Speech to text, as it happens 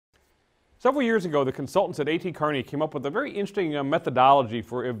Several years ago, the consultants at A.T. Kearney came up with a very interesting methodology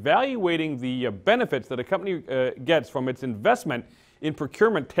for evaluating the benefits that a company gets from its investment in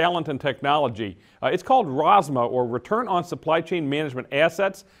procurement talent and technology. It's called ROSMA, or Return on Supply Chain Management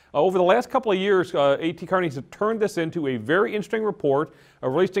Assets. Over the last couple of years, A.T. Kearney has turned this into a very interesting report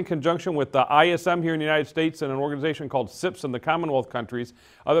released in conjunction with the ISM here in the United States and an organization called CPOs in the Commonwealth countries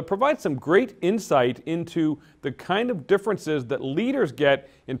that provides some great insight into the kind of differences that leaders get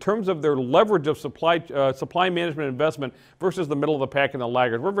in terms of their leverage of supply management investment versus the middle of the pack and the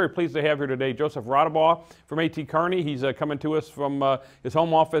laggards. We're very pleased to have here today Joseph Radabaugh from A.T. Kearney. He's coming to us from his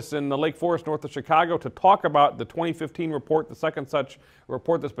home office in Lake Forest, north of Chicago, to talk about the 2015 report, the second such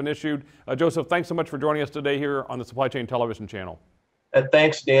report that's been issued. Joseph, thanks so much for joining us today here on the Supply Chain Television channel.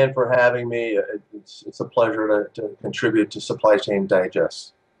 Thanks, Dan, for having me. It's a pleasure to contribute to Supply Chain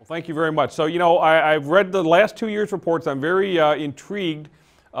Digest. Well, thank you very much. So, you know, I've read the last 2 years' reports. I'm very intrigued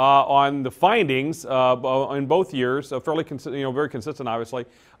on the findings in both years, fairly very consistent, obviously.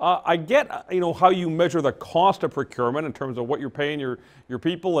 I get, how you measure the cost of procurement in terms of what you're paying your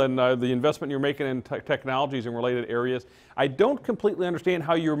people and the investment you're making in technologies and related areas. I don't completely understand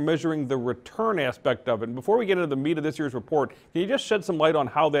how you're measuring the return aspect of it. And before we get into the meat of this year's report, can you just shed some light on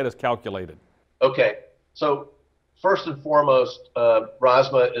how that is calculated? Okay, so first and foremost,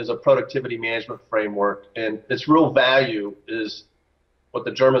 ROSMA is a productivity management framework, and its real value is what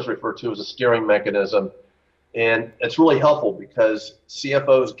the Germans refer to as a steering mechanism. And it's really helpful because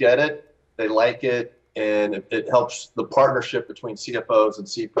CFOs get it, they like it, and it helps the partnership between CFOs and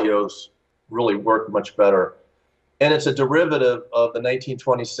CPOs really work much better. And it's a derivative of the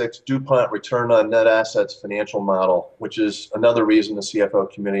 1926 DuPont Return on Net Assets financial model, which is another reason the CFO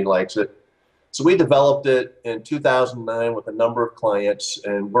community likes it. So we developed it in 2009 with a number of clients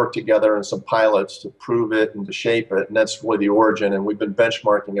and worked together in some pilots to prove it and to shape it, and that's really the origin, and we've been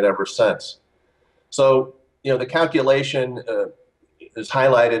benchmarking it ever since. So, the calculation is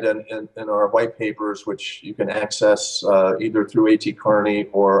highlighted in our white papers, which you can access either through A.T. Kearney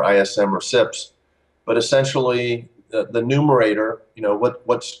or ISM or CPOs. But essentially, the numerator,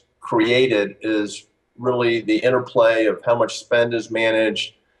 what's created is really the interplay of how much spend is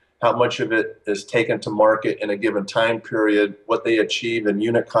managed, how much of it is taken to market in a given time period, what they achieve in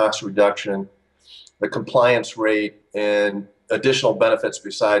unit cost reduction, the compliance rate, and additional benefits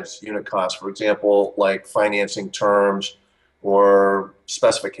besides unit cost, for example, like financing terms or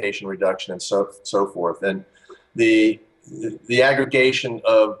specification reduction and so forth. And the aggregation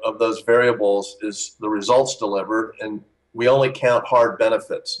of those variables is the results delivered, and we only count hard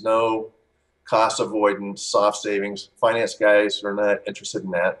benefits, no cost avoidance, soft savings. Finance guys are not interested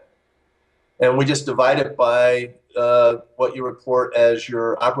in that. And we just divide it by what you report as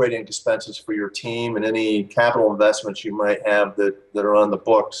your operating expenses for your team and any capital investments you might have that are on the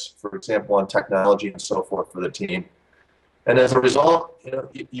books, for example, on technology and so forth for the team. And as a result,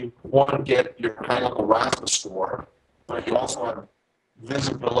 you one, get your high-level ROSMA score, but you also have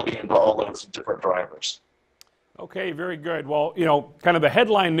visibility into all those different drivers. Okay, very good. Well, kind of the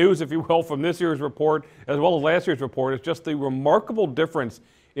headline news, if you will, from this year's report, as well as last year's report, is just the remarkable difference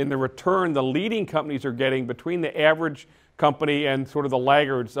in the return the leading companies are getting between the average company and sort of the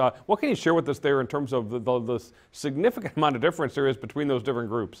laggards. What can you share with us there in terms of the significant amount of difference there is between those different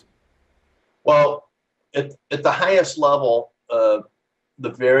groups? Well, at the highest level, the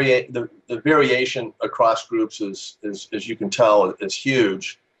variation across groups is, as you can tell, is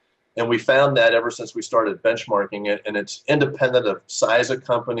huge. And we found that ever since we started benchmarking it, and it's independent of size of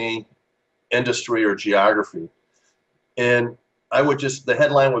company, industry, or geography. And the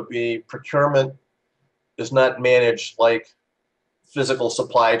headline would be, procurement is not managed like physical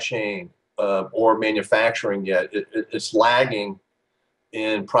supply chain or manufacturing yet. It's lagging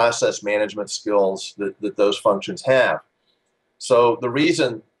in process management skills that those functions have. So the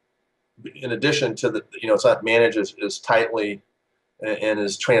reason, in addition to it's not managed as tightly and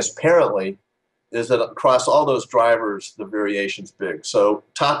as transparently, is that across all those drivers, the variation's big. So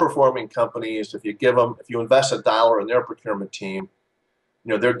top performing companies, if you invest $1 in their procurement team,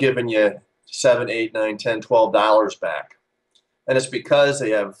 they're giving you $7, $8, $9, $10, $12 back. And it's because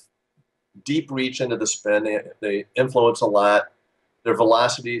they have deep reach into the spend, they influence a lot, their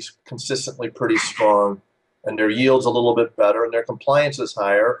velocity is consistently pretty strong, and their yield's a little bit better, and their compliance is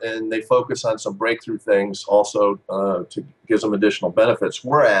higher, and they focus on some breakthrough things also to give them additional benefits.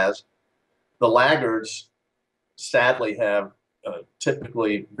 Whereas the laggards sadly have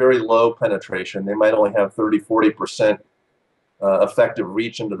typically very low penetration. They might only have 30, 40% effective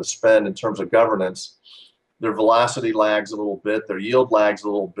reach into the spend in terms of governance. Their velocity lags a little bit, their yield lags a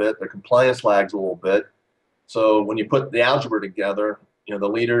little bit, their compliance lags a little bit. So when you put the algebra together, the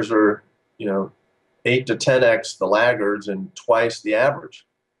leaders are 8 to 10x the laggards and twice the average.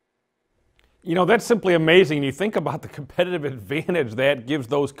 That's simply amazing. You think about the competitive advantage that gives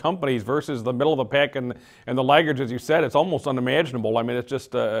those companies versus the middle of the pack and the laggards, as you said. It's almost unimaginable. I mean, it's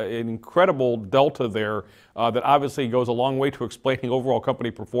just an incredible delta there that obviously goes a long way to explaining overall company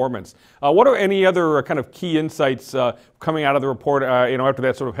performance. What are any other kind of key insights coming out of the report, after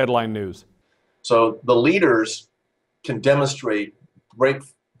that sort of headline news? So the leaders can demonstrate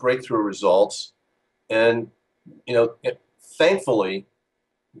breakthrough results, and thankfully,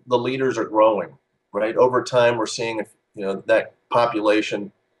 the leaders are growing, right? Over time, we're seeing, that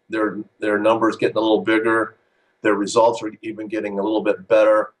population, their numbers getting a little bigger, their results are even getting a little bit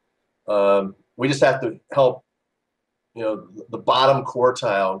better. We just have to help, the bottom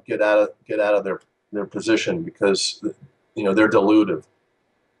quartile get out of their position, because, they're dilutive.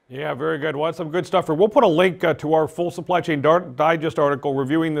 Yeah, very good. Well, that's some good stuff. We'll put a link to our full Supply Chain Digest article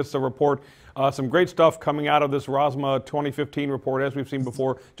reviewing this report. Some great stuff coming out of this RASMA 2015 report, as we've seen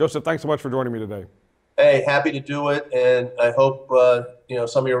before. Joseph, thanks so much for joining me today. Hey, happy to do it, and I hope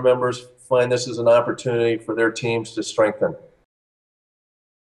some of your members find this as an opportunity for their teams to strengthen.